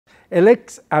El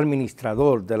ex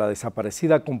administrador de la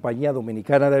desaparecida Compañía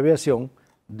Dominicana de Aviación,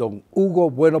 don Hugo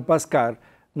Bueno Pascal,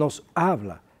 nos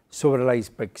habla sobre la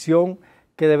inspección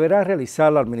que deberá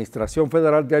realizar la Administración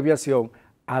Federal de Aviación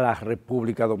a la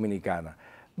República Dominicana.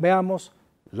 Veamos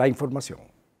la información.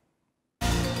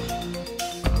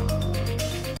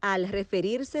 Al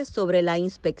referirse sobre la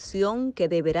inspección que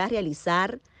deberá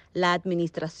realizar la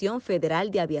Administración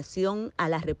Federal de Aviación a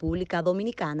la República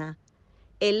Dominicana,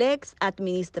 el ex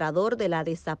administrador de la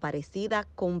desaparecida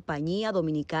Compañía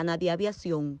Dominicana de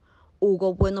Aviación,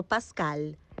 Hugo Bueno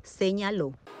Pascal,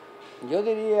 señaló. Yo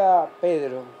diría,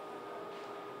 Pedro,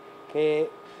 que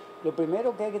lo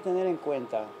primero que hay que tener en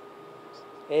cuenta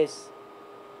es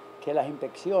que las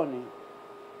inspecciones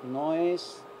no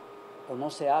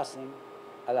se hacen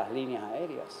a las líneas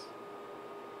aéreas.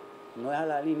 No es a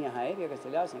las líneas aéreas que se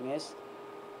le hacen, es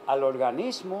al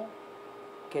organismo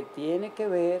que tiene que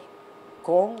ver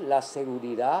con la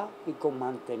seguridad y con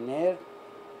mantener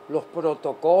los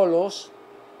protocolos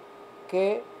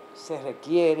que se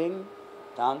requieren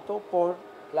tanto por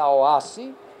la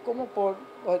OASI como por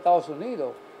los Estados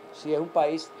Unidos, si es un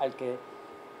país al que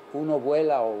uno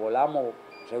vuela o volamos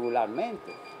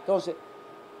regularmente. Entonces,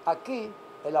 aquí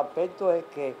el aspecto es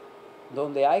que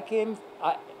donde hay que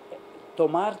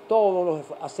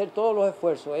hacer todos los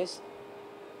esfuerzos es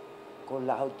con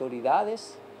las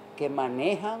autoridades que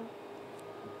manejan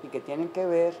y que tienen que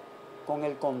ver con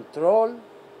el control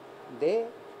de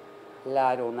la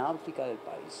aeronáutica del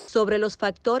país. Sobre los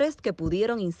factores que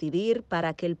pudieron incidir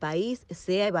para que el país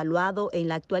sea evaluado en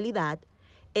la actualidad,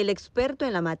 el experto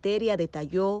en la materia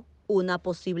detalló una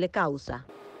posible causa.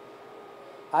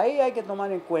 Ahí hay que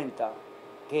tomar en cuenta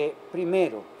que,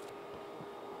 primero,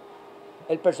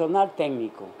 el personal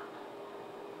técnico,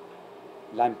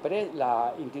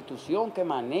 la institución que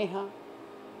maneja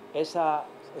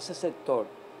ese sector,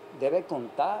 debe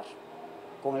contar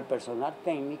con el personal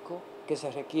técnico que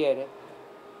se requiere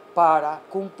para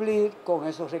cumplir con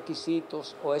esos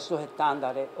requisitos o esos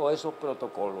estándares o esos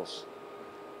protocolos.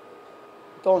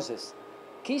 Entonces,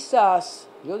 quizás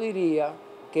yo diría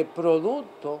que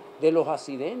producto de los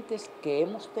accidentes que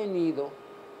hemos tenido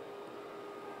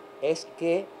es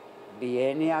que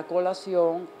viene a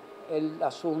colación el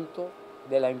asunto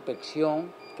de la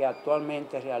inspección que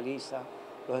actualmente realiza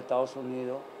los Estados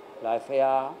Unidos, la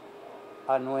FAA,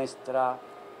 a nuestra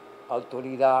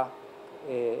autoridad,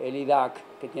 el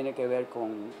IDAC, que tiene que ver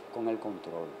con el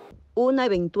control. Una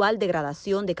eventual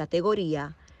degradación de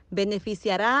categoría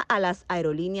beneficiará a las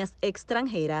aerolíneas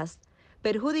extranjeras,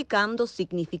 perjudicando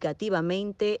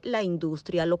significativamente la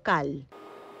industria local.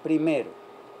 Primero,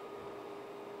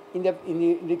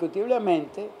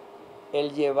 indiscutiblemente,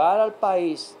 el llevar al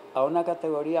país a una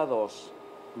categoría 2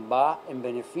 va en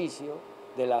beneficio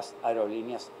de las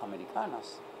aerolíneas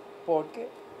americanas, porque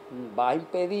va a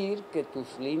impedir que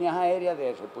tus líneas aéreas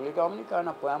de República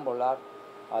Dominicana puedan volar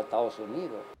a Estados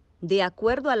Unidos. De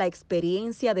acuerdo a la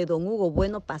experiencia de don Hugo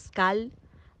Bueno Pascal,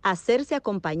 hacerse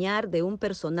acompañar de un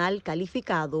personal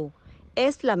calificado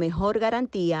es la mejor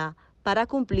garantía para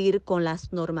cumplir con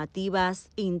las normativas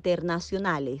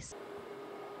internacionales.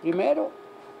 Primero,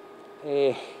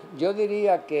 yo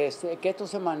diría que esto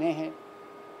se maneje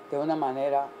de una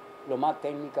manera lo más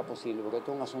técnica posible, porque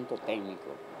esto es un asunto técnico,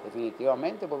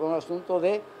 definitivamente, porque es un asunto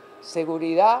de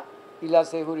seguridad, y la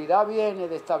seguridad viene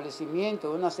de establecimiento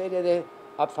de una serie de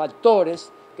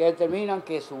factores que determinan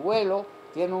que su vuelo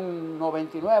tiene un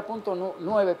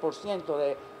 99.9%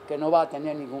 de que no va a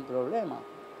tener ningún problema.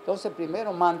 Entonces,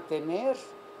 primero, mantener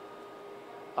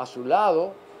a su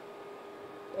lado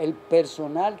el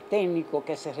personal técnico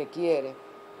que se requiere,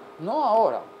 no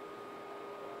ahora,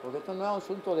 porque esto no es un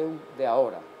asunto de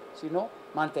ahora, sino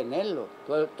mantenerlo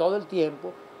todo el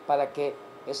tiempo para que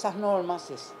esas normas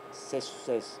se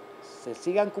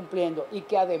sigan cumpliendo, y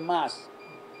que además,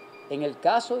 en el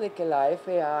caso de que la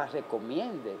FAA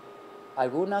recomiende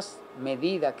algunas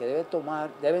medidas que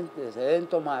se deben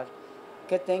tomar,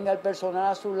 que tenga el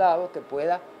personal a su lado que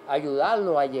pueda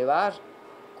ayudarlo a llevar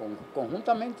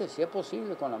conjuntamente, si es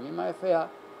posible, con la misma FAA,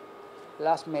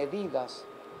 las medidas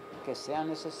que sean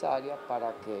necesarias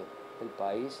para que el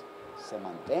país se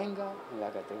mantenga en la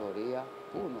categoría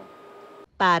 1.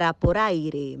 Para Por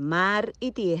Aire, Mar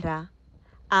y Tierra,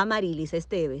 Amarilis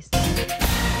Esteves.